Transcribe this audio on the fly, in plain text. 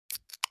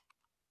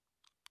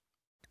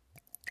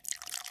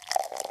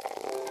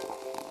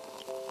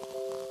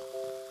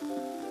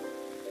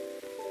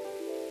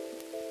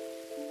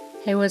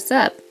Hey, what's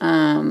up?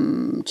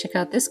 Check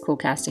out this cool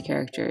cast of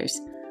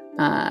characters.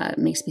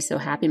 Makes me so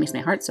happy, makes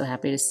my heart so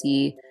happy to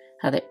see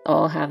how they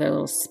all have their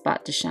little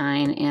spot to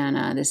shine.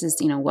 And this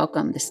is,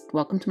 welcome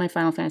to my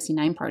Final Fantasy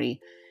IX party.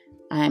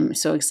 I'm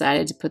so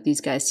excited to put these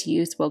guys to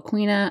use. Well,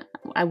 Quina,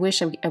 I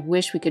wish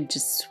we could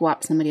just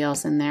swap somebody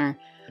else in there.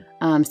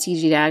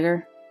 CG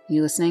Dagger,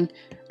 you listening?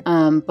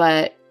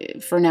 But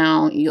for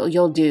now,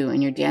 you'll do,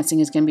 and your dancing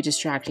is going to be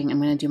distracting.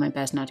 I'm going to do my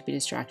best not to be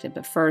distracted.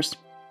 But first,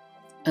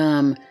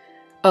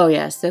 oh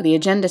yeah, so the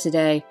agenda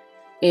today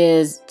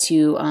is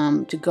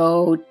to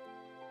go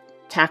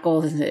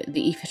tackle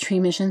the infantry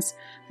missions.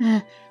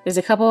 There's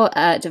a couple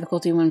at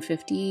difficulty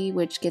 150,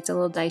 which gets a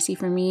little dicey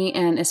for me,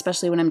 and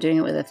especially when I'm doing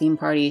it with a theme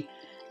party,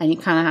 and you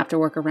kind of have to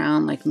work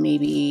around, like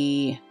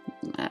maybe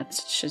I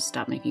should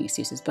stop making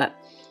excuses. But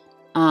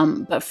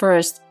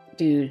first,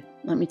 dude,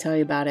 let me tell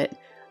you about it.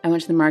 I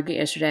went to the market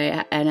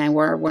yesterday, and I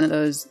wore one of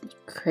those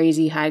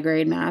crazy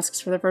high-grade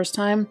masks for the first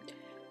time.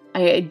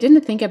 I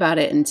didn't think about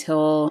it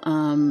until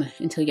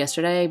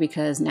yesterday,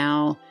 because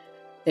now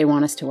they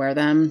want us to wear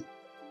them.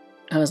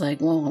 I was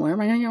like, well, where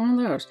am I going to get one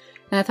of those?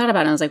 And I thought about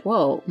it, and I was like,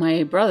 whoa,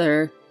 my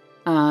brother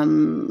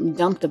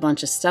dumped a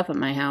bunch of stuff at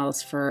my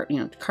house for,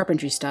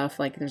 carpentry stuff.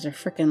 Like, there's a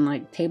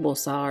freaking, table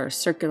saw or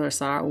circular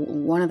saw,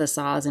 one of the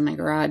saws in my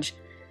garage.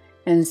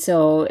 And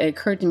so it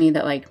occurred to me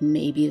that,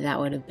 maybe that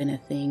would have been a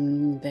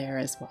thing there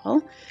as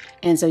well.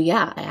 And so,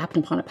 yeah, I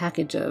happened upon a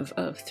package of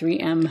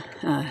 3M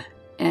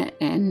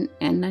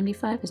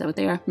N95, is that what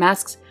they are?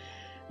 Masks.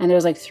 And there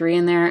was 3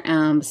 in there.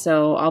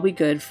 So I'll be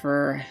good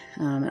for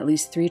at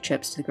least 3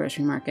 trips to the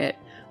grocery market,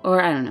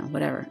 or I don't know,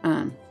 whatever.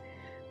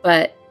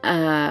 But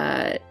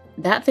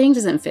that thing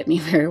doesn't fit me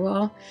very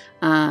well.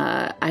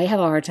 I have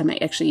a hard time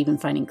actually even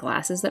finding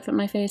glasses that fit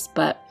my face,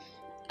 but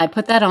I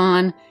put that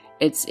on.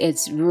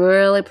 It's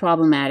really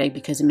problematic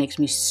because it makes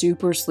me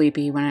super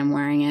sleepy when I'm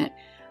wearing it.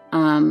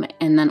 And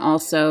then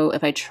also,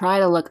 if I try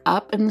to look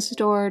up in the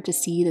store to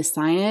see the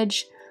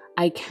signage,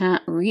 I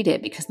can't read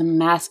it because the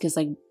mask is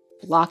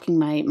blocking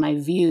my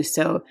view.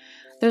 So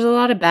there's a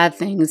lot of bad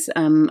things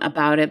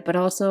about it, but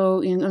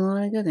also a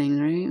lot of good things,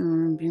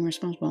 right? Being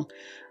responsible.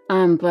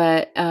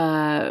 But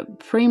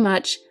pretty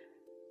much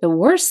the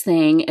worst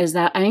thing is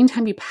that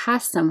anytime you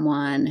pass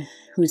someone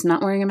who's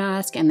not wearing a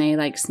mask and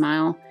they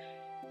smile,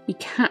 you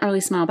can't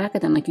really smile back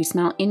at them. You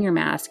smile in your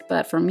mask,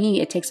 but for me,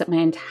 it takes up my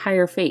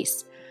entire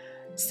face.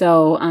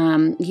 So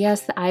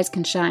yes, the eyes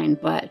can shine,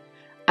 but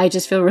I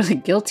just feel really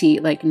guilty,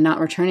 not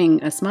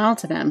returning a smile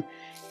to them.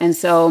 And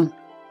so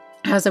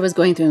as I was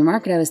going through the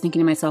market, I was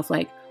thinking to myself,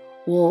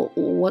 well,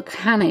 what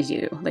can I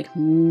do?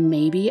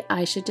 Maybe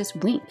I should just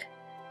wink.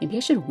 Maybe I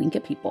should wink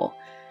at people.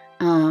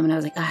 And I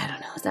was I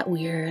don't know, is that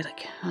weird?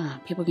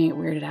 People can get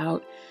weirded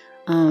out.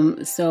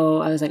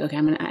 So I was okay,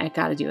 I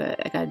gotta do it.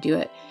 I gotta do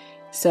it.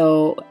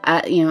 So,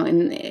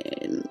 in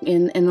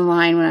the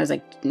line when I was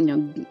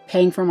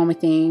paying for all my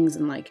things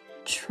and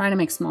trying to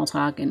make small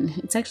talk, and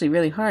it's actually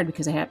really hard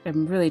because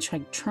I'm really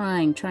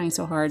trying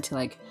so hard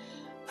to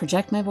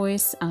project my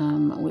voice,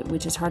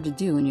 which is hard to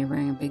do when you're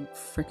wearing a big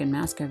freaking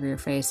mask over your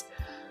face.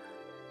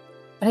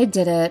 But I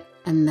did it,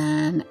 and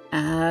then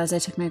as I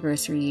took my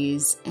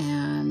groceries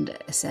and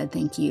said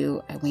thank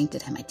you, I winked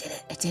at him. I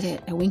did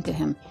it. I winked at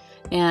him,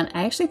 and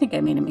I actually think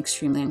I made him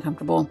extremely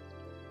uncomfortable.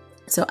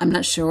 So I'm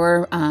not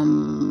sure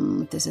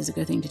if this is a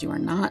good thing to do or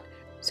not.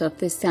 So if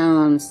this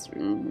sounds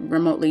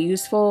remotely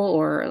useful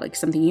or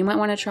something you might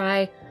want to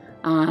try,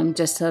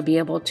 just to be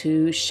able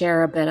to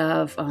share a bit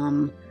of, I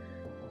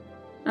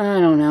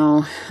don't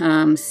know,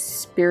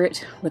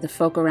 spirit with the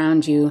folk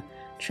around you,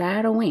 try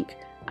out a wink.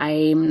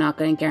 I'm not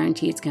going to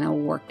guarantee it's going to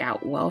work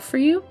out well for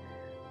you.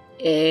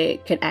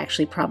 It could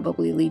actually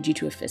probably lead you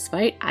to a fist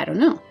fight. I don't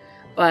know.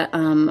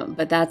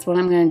 But that's what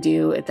I'm going to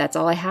do. That's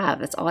all I have.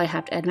 That's all I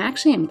have to. And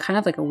actually, I'm kind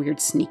of a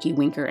weird sneaky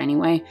winker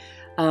anyway.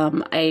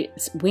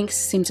 Winks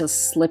seem to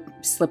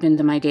slip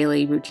into my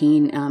daily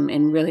routine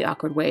in really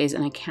awkward ways,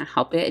 and I can't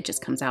help it. It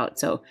just comes out.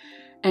 So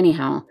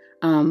anyhow,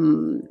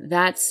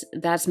 that's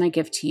my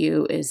gift to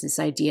you, is this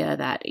idea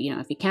that,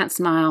 if you can't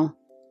smile,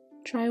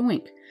 try a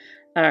wink.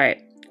 All right,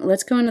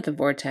 let's go into the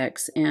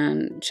vortex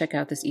and check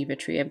out this Eva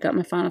tree. I've got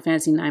my Final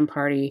Fantasy IX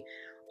party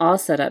all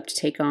set up to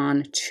take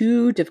on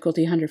 2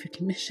 difficulty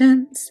 150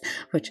 missions,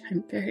 which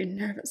I'm very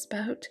nervous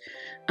about.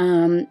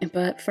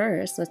 But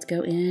first, let's go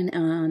in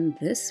on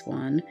this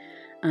one.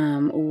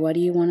 What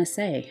do you want to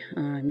say?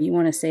 You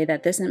want to say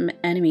that this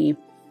enemy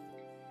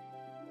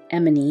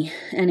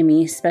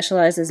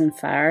specializes in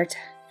fire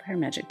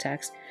magic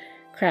attacks.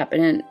 Crap, I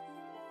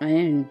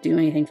didn't do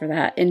anything for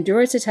that.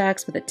 Endures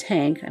attacks with a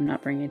tank. I'm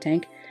not bringing a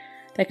tank.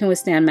 That can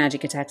withstand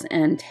magic attacks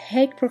and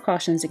take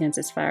precautions against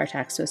its fire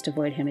attacks so as to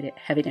avoid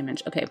heavy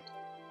damage. Okay,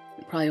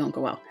 probably won't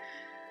go well.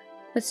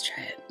 Let's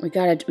try it. We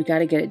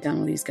gotta get it done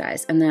with these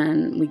guys, and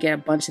then we get a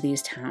bunch of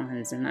these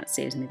towns, and that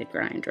saves me the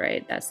grind,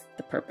 right? That's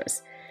the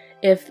purpose.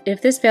 If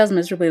this fails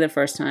miserably the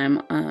first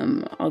time,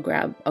 I'll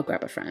grab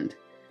a friend.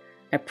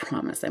 I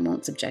promise I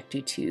won't subject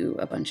you to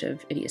a bunch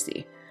of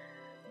idiocy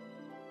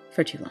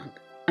for too long.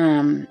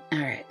 All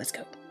right, let's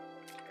go.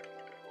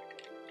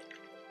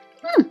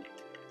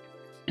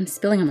 I'm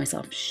spilling on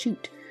myself.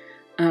 Shoot.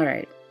 All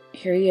right.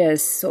 Here he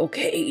is. Soul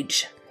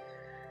Cage.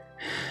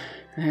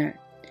 All right.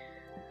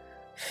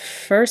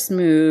 First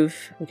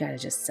move, we got to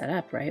just set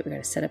up, right? We got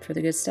to set up for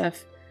the good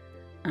stuff.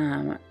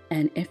 And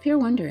if you're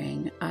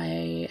wondering,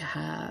 I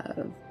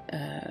have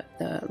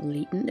the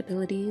latent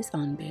abilities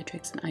on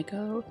Beatrix and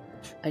Aiko.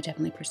 I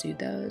definitely pursued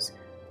those.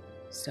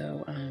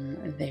 So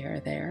they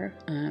are there.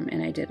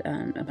 And I did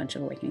a bunch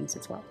of awakenings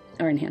as well,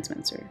 or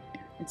enhancements, or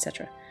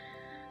etc.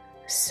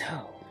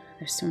 So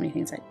there's so many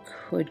things that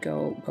could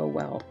go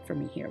well for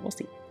me here. We'll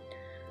see.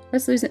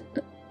 Let's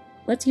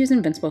use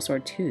Invincible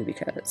Sword too,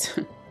 because it's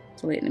a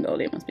latent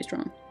ability. It must be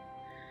strong.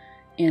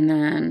 And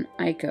then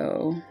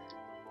Aiko,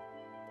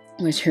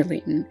 where's your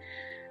latent?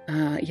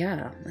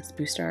 Yeah, let's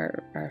boost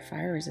our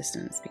fire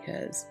resistance,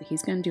 because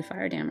he's going to do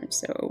fire damage.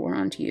 So we're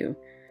on to you,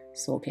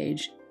 Soul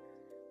Cage.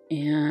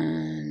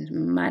 And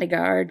Mighty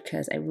Guard,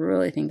 because I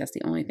really think that's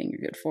the only thing you're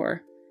good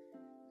for.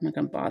 I'm not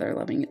going to bother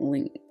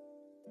leveling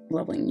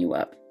you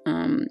up.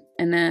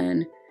 And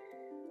then...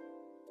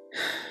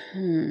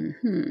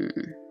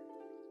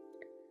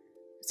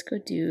 let's go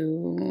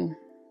do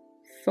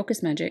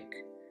Focus Magic.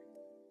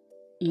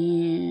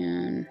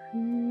 And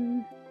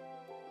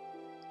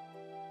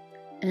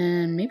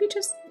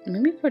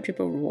maybe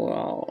quadruple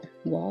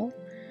wall,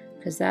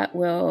 because that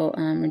will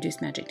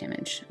reduce magic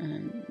damage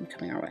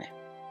coming our way.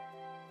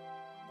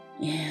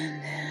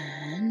 And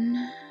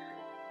then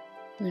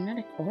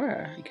Lunatic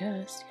Aura, I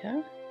guess.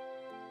 Yeah.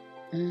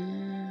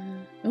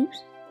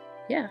 Oops.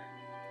 Yeah.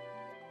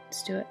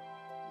 Let's do it.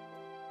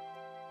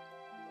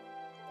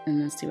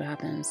 And let's see what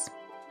happens.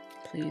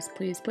 Please,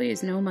 please,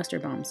 please, no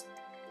mustard bombs.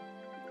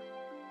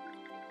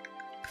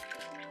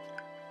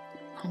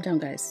 Calm down,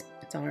 guys.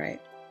 It's all right.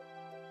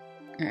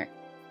 All right.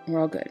 We're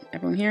all good.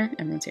 Everyone here?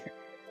 Everyone's here.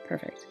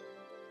 Perfect.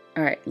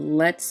 All right.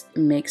 Let's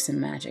make some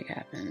magic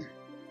happen.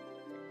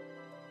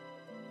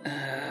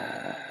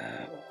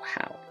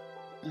 Wow.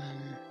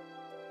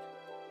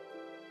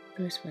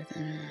 Boost with...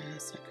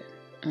 that's not good.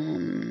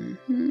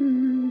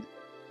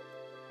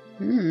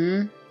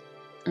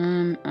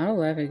 Out of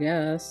life, I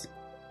guess.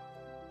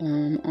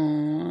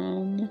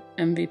 On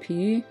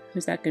MVP.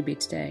 Who's that gonna be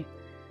today?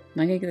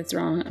 Am I gonna get this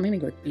wrong? I'm gonna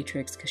go with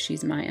Beatrix, because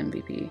she's my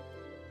MVP.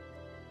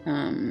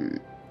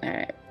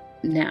 Alright.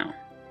 Now,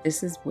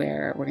 this is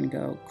where we're gonna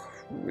go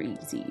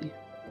crazy.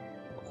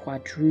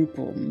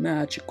 Quadruple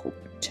magical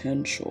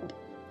potential.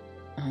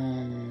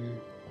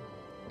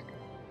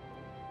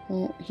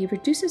 Well, he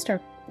reduces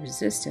dark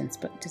resistance,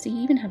 but does he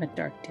even have a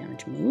dark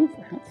damage move?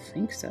 I don't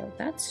think so.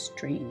 That's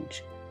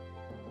strange.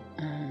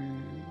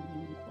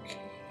 Okay.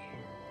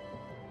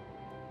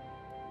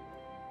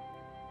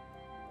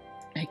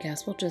 I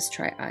guess we'll just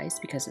try ice,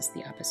 because it's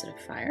the opposite of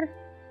fire.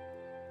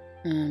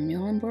 You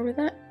all on board with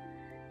that?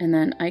 And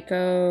then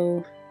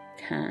Aiko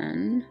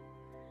can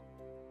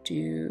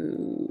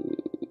do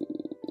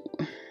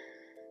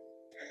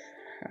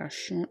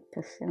Passionate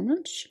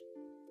Performance.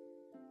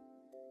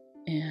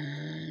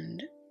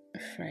 And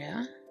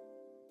Freya,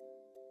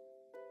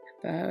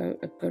 about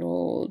a good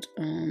old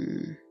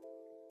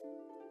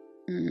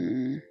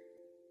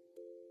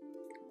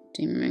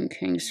Demon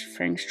King's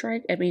Frank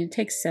Strike. I mean, it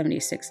takes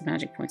 76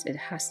 magic points. It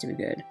has to be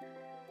good.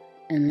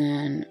 And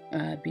then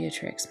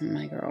Beatrix,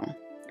 my girl.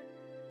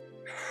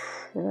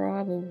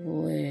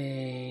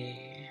 Probably.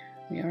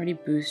 We already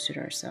boosted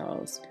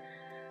ourselves.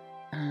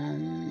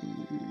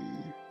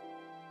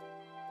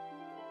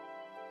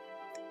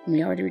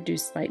 We already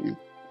reduced light and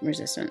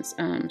resistance.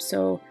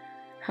 So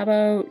how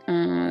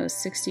about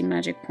 60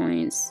 magic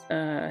points,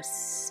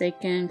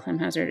 Seiken, Climb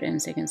Hazard, and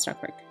Seiken Stock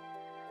Break.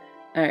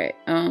 Alright,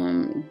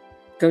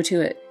 go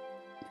to it,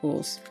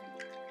 fools.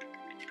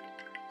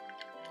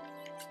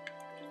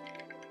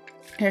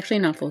 Actually,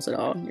 not fools at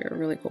all. You're a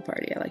really cool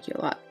party. I like you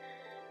a lot.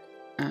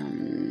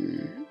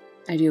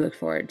 I do look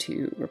forward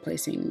to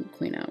replacing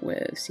Quina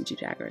with CG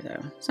Dagger,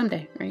 though.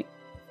 Someday, right?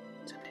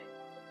 Someday.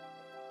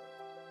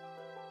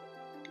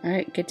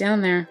 Alright, get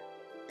down there.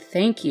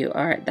 Thank you.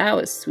 Alright, that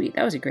was sweet.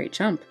 That was a great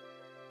jump.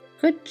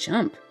 Good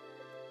jump.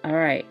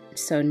 Alright,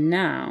 so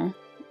now...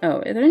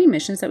 Oh, are there any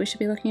missions that we should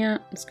be looking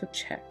at? Let's go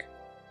check.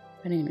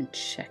 I didn't even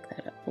check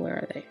that up. Where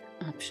are they?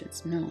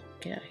 Options. No,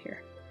 get out of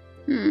here.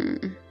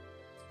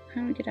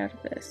 How do we get out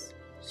of this?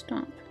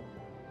 Stomp.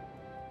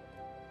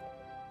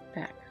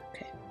 Back.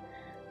 Okay.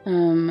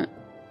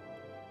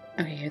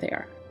 Okay, here they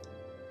are.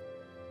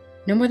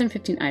 No more than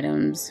 15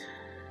 items.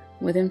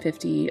 Within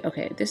 50.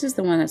 Okay, this is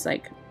the one that's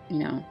like, you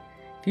know,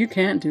 if you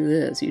can't do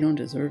this, you don't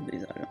deserve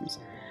these items.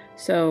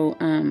 So,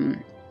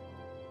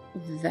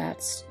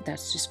 that's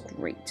just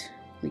great.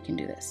 We can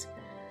do this.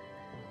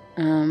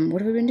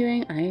 What have we been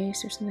doing?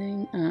 Ice or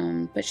something?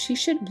 But she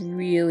should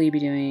really be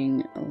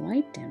doing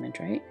light damage,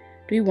 right?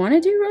 Do we want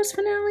to do Rose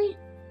Finale?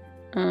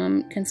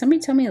 Can somebody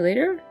tell me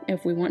later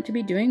if we want to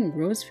be doing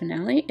Rose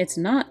Finale? It's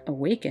not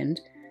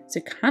awakened, so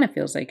it kind of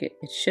feels like it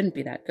shouldn't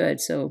be that good.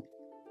 So,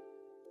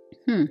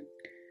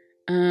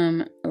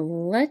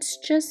 let's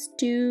just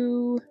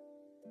do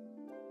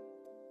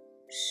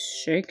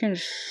Shake and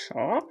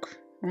Shock.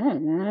 I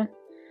don't know.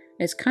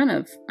 It's kind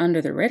of under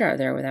the radar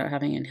there without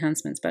having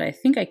enhancements, but I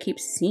think I keep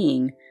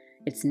seeing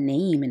its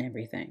name and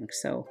everything.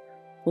 So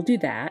we'll do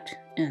that.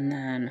 And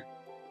then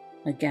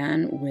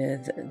again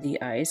with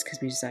the ice, because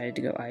we decided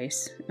to go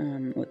ice,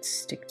 let's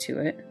stick to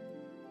it.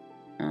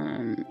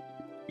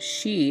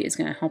 She is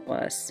going to help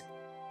us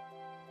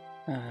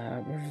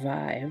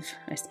revive,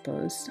 I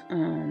suppose.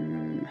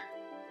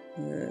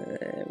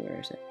 Where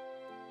is it?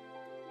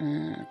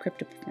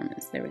 Crypto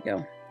performance. There we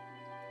go.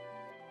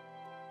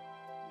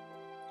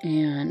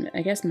 And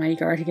I guess Mighty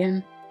Guard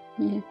again.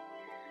 Yeah.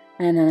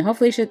 And then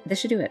hopefully this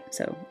should do it.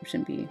 So it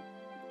shouldn't be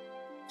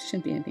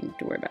anything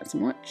to worry about so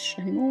much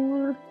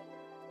anymore.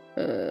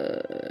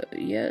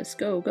 Yes,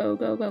 go, go,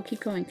 go, go.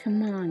 Keep going.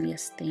 Come on.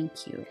 Yes,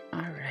 thank you.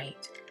 All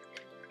right.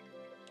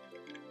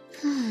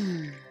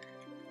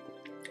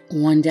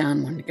 One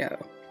down, one to go.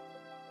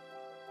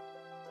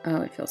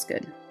 Oh, it feels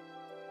good.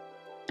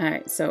 All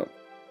right, so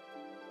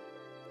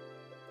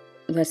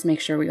let's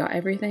make sure we got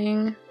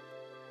everything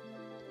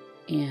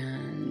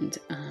and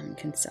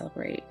can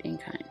celebrate in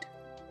kind.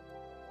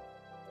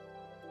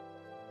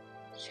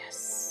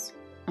 Yes.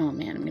 Oh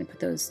man, I'm gonna put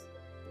those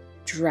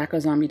Draco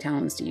zombie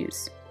talons to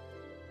use.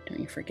 Don't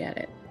you forget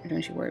it. Or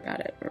don't you worry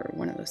about it, or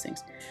one of those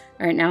things.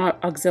 All right, now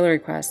auxiliary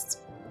quests.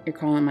 You're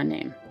calling my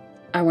name.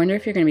 I wonder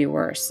if you're gonna be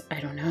worse. I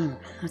don't know.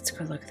 Let's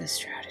go look at this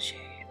strategy.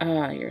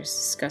 Ah, you're a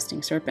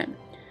disgusting serpent.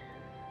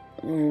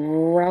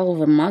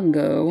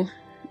 Relvamago,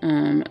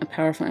 a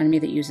powerful enemy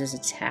that uses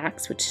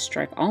attacks which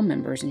strike all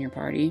members in your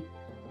party.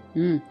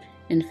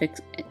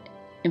 Inflicts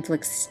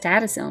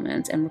status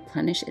elements and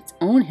replenish its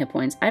own hit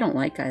points. I don't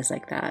like guys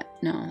like that.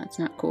 No, that's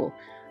not cool.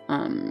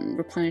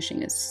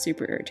 Replenishing is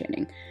super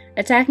irritating.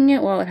 Attacking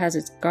it while it has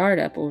its guard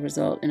up will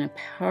result in a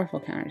powerful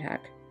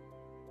counterattack.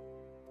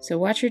 So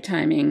watch your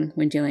timing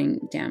when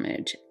dealing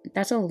damage.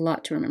 That's a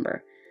lot to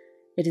remember.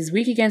 It is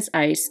weak against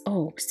ice.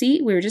 Oh,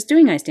 see? We were just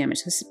doing ice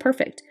damage. This is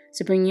perfect.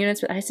 So bring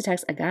units with ice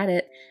attacks. I got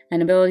it.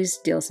 And abilities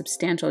to deal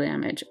substantial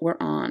damage. We're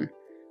on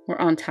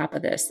top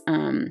of this.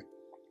 And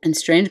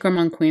Strange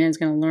Gourmand Quina is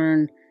going to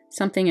learn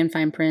something in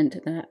fine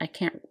print that I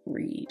can't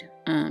read.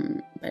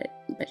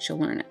 But she'll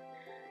learn it.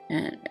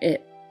 And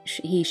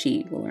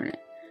she will learn it.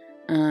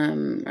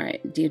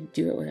 Alright, do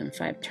it within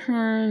 5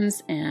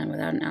 turns and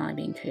without an ally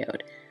being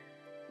KO'd.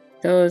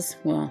 Those,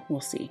 well, we'll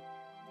see.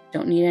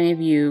 Don't need any of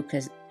you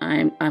because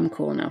I'm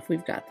cool enough.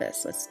 We've got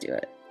this. Let's do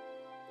it.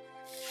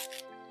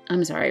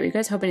 I'm sorry. Are you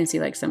guys hoping to see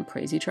like some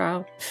crazy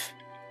trial?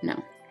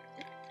 No.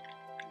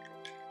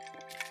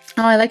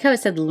 Oh, I like how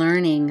it said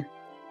learning.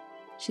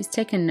 She's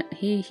taken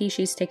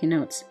she's taking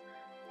notes.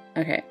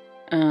 Okay.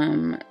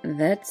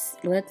 Let's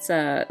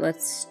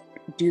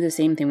do the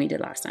same thing we did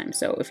last time.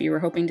 So if you were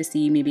hoping to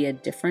see maybe a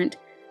different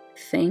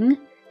thing,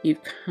 you've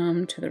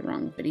come to the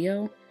wrong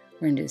video.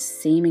 We're gonna do the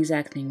same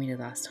exact thing we did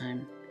last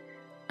time.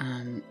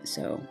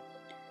 So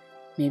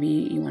maybe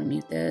you want to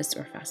mute this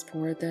or fast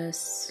forward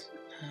this,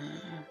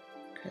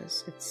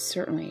 because it's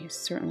certainly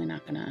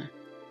not gonna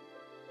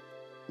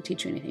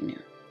teach you anything new.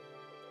 Do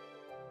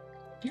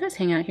you guys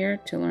hang out here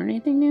to learn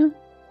anything new?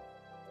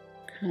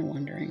 Kind of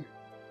wondering.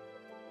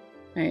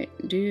 All right,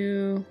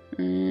 no.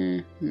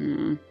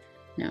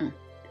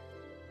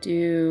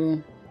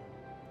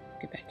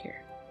 Get back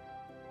here.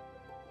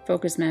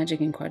 Focus magic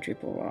and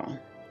quadruple wall.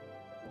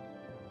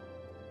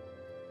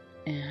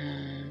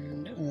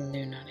 And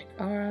Lunatic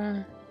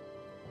Aura.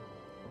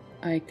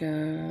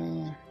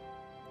 Ico.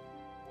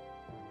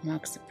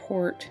 Mock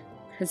support.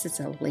 Because it's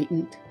a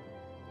latent.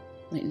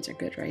 Latents are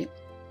good, right?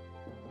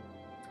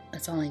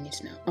 That's all I need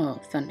to know.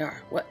 Oh,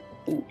 Thundar. What?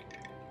 Ooh.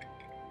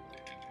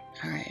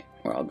 Alright,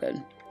 we're all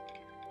good.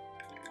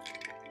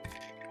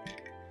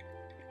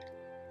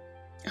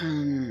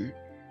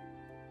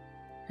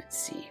 Let's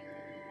see.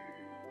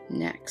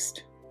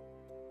 Next.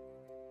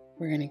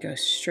 We're gonna go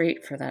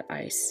straight for that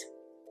ice.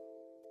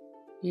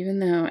 Even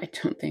though I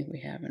don't think we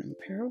have an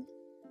Imperial.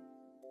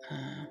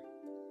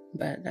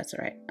 But that's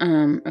alright.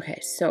 Okay,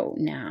 so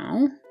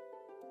now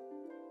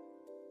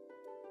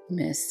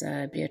Miss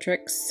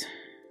Beatrix.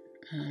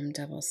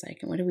 Double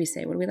Psychic. What do we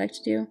say? What do we like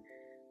to do?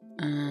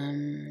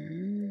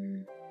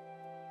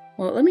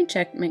 Well, let me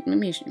check. Let me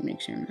make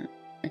sure I'm not.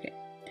 Okay.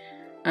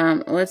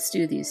 Let's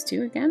do these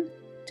two again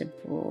to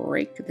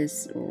break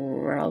this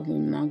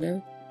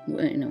Relvamago.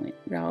 No, wait.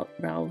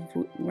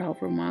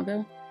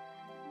 Relvamago.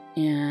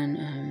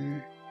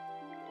 And,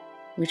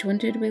 which one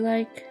did we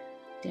like?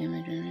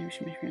 Damage.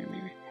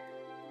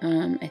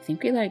 I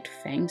think we liked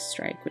Fang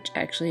Strike, which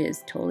actually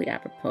is totally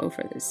apropos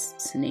for this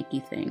snaky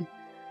thing.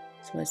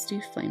 So let's do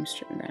Flame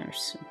Strike,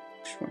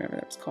 whatever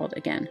that was called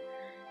again.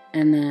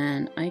 And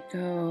then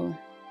Ico.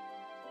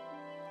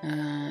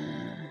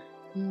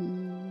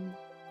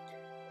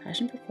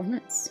 Passion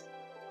Performance.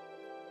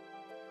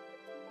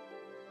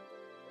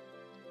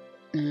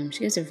 She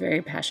gives a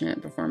very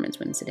passionate performance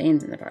when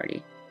Sedane's in the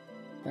party.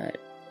 But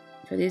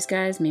for these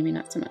guys, maybe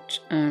not so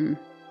much.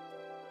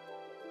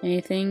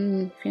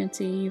 Anything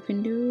fancy you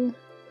can do?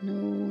 No,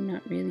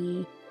 not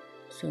really.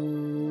 So,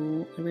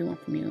 what do we want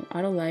from you?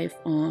 Auto life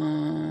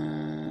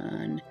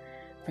on...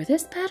 For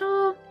this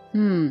battle?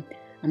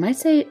 I might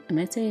say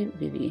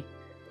Vivi,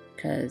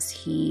 because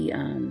he's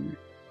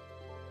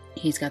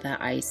got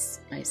that ice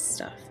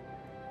stuff.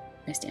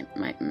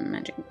 My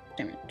magic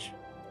damage.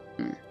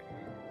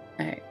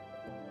 Alright.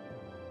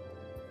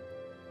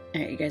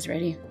 Alright, you guys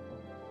ready?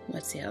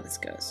 Let's see how this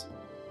goes.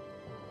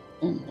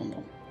 Boom, boom,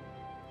 boom.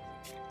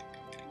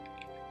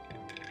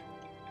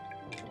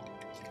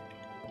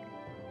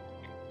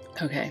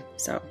 Okay,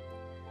 so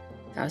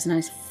that was a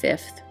nice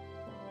 5th.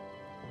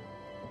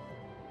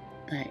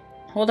 Alright,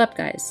 hold up,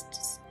 guys.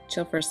 Just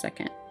chill for a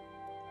second.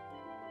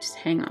 Just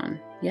hang on.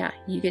 Yeah,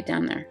 you get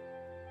down there.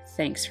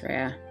 Thanks,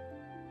 Freya.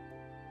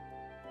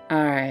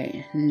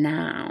 Alright,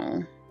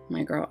 now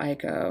my girl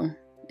Aiko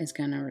is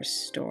gonna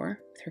restore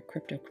with her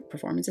cryptic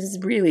performance. This is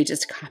really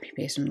just a copy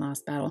paste from the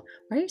last battle.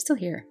 Why are you still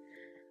here?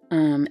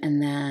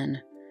 And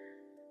then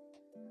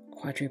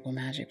quadruple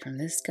magic from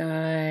this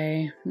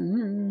guy.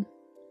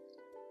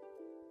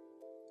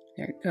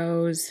 There it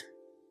goes.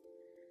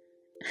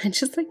 I'd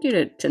just like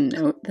you to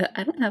note that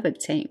I don't have a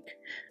tank.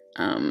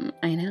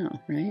 I know,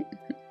 right?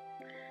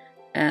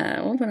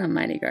 We'll put on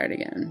Mighty Guard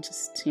again,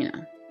 just, you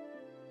know,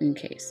 in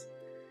case.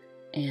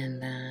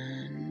 And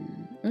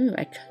then, ooh,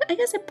 I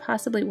guess I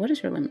possibly, what does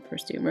her limit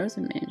first do? Rose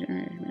and Mage.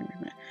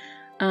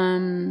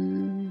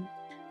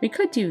 We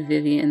could do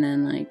Vivi and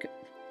then, like,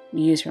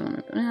 use her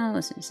limit, but no,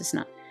 listen, it's just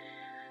not.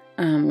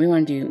 We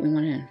want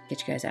to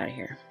get you guys out of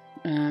here.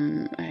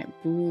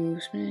 Alright, boo,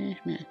 smash,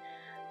 man.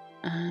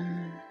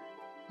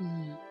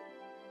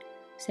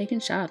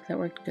 Second shock, that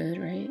worked good,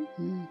 right?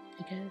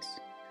 I guess.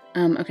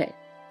 Okay.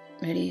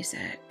 Ready,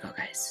 set, go,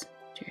 guys.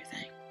 Do your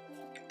thing.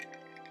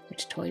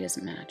 Which totally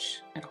doesn't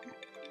match at all.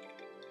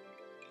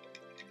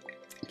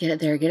 Get it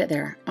there, get it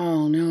there.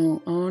 Oh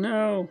no, oh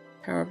no.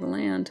 Power of the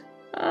land.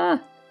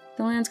 Ah,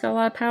 the land's got a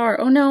lot of power.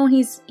 Oh no,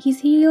 he's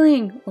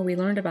healing. Oh, we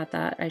learned about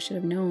that. I should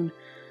have known.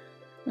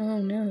 Oh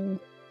no.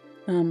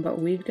 But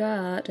we've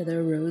got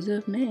the Rose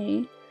of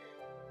May.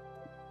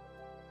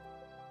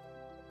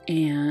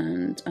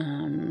 And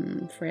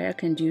Freya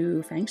can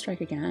do Fang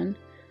Strike again.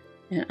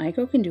 And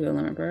Aiko can do a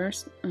Limit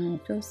Burst. Oh,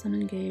 Phil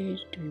Summon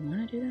Engage. Do we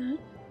want to do that?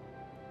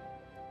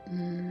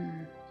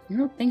 I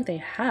don't think they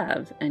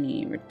have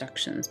any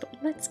reductions, but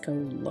let's go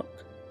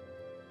look.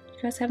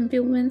 You guys having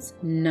field wins?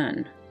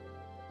 None.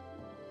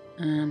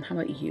 How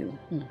about you?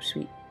 Oh,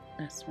 sweet.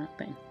 That's the wrong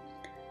thing.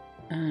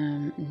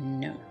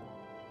 No.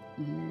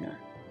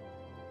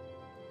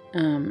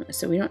 No.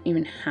 So we don't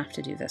even have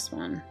to do this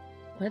one.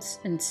 Let's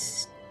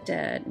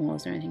instead... Well,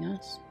 is there anything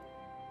else?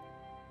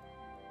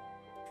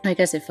 I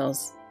guess it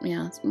feels...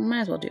 Yeah,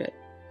 might as well do it.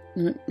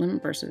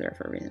 Limit Burst is there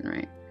for a reason,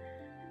 right?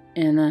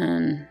 And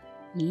then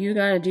you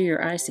gotta do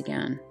your ice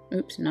again.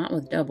 Oops, not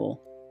with double,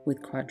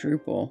 with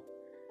quadruple.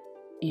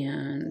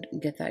 And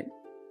get that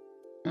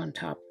on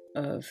top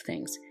of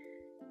things.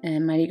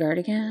 And Mighty Guard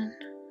again.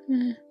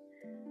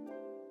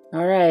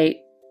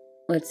 Alright,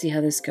 let's see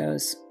how this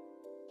goes.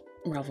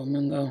 Ravel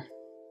Mungo.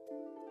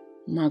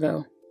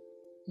 Mago.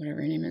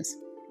 Whatever your name is.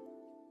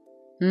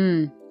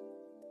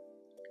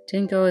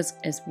 Didn't go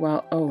as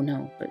well. Oh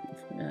no, but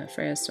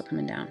Freya's still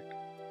coming down.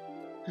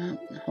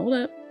 Hold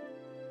up.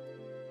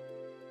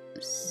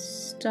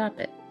 Stop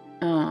it.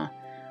 Well,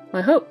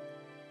 I hope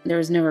there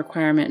was no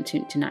requirement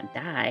to not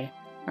die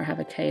or have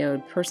a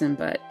KO'd person,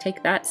 but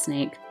take that,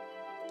 snake.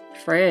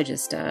 Freya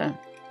just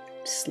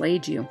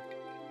slayed you.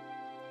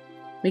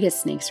 We get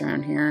snakes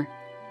around here.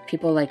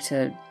 People like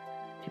to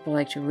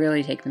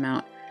really take them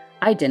out.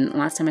 I didn't.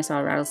 Last time I saw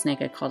a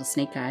rattlesnake, I called a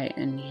snake guy,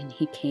 and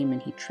he came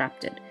and he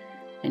trapped it.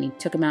 And he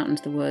took him out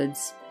into the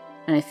woods.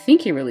 And I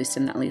think he released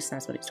him, at least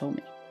that's what he told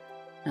me.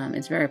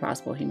 It's very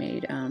possible he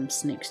made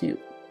snake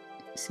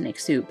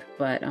soup,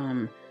 but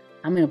I'm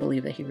going to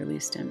believe that he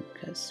released him,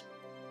 because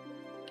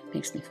it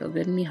makes me feel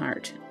good in me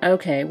heart.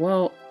 Okay,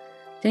 well,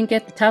 didn't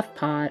get the tough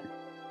pot.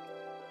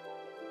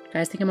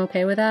 Guys think I'm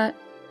okay with that?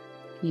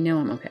 You know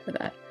I'm okay with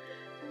that.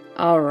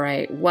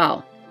 Alright,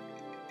 well,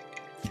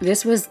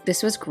 this was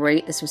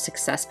great. This was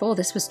successful.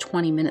 This was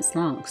 20 minutes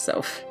long,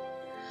 so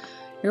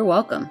you're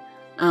welcome.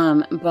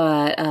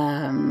 But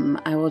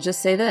I will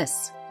just say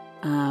this.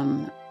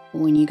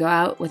 When you go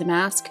out with a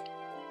mask,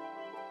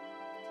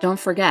 don't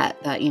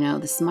forget that, you know,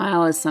 the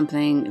smile is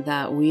something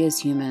that we as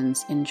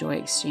humans enjoy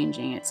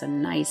exchanging. It's a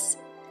nice,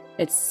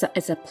 it's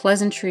a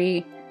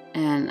pleasantry,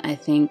 and I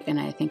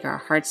think our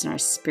hearts and our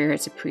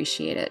spirits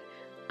appreciate it.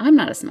 I'm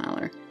not a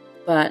smiler,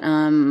 but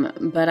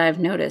I've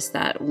noticed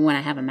that when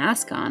I have a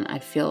mask on, I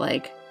feel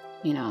like,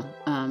 you know,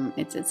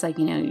 it's like,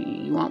 you know,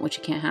 you want what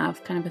you can't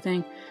have kind of a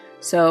thing.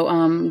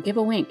 So give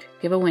a wink,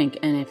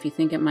 and if you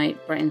think it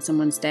might brighten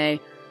someone's day,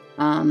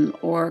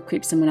 or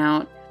creep someone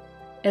out,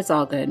 it's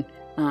all good.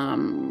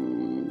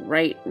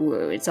 Right?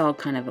 It's all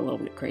kind of a little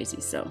bit crazy,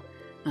 so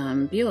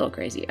be a little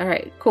crazy. All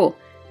right, cool.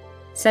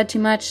 Said too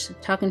much,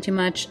 talking too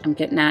much. I'm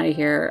getting out of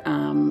here.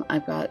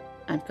 I've got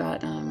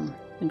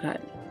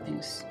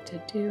things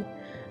to do.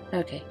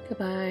 Okay,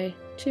 goodbye.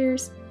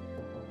 Cheers.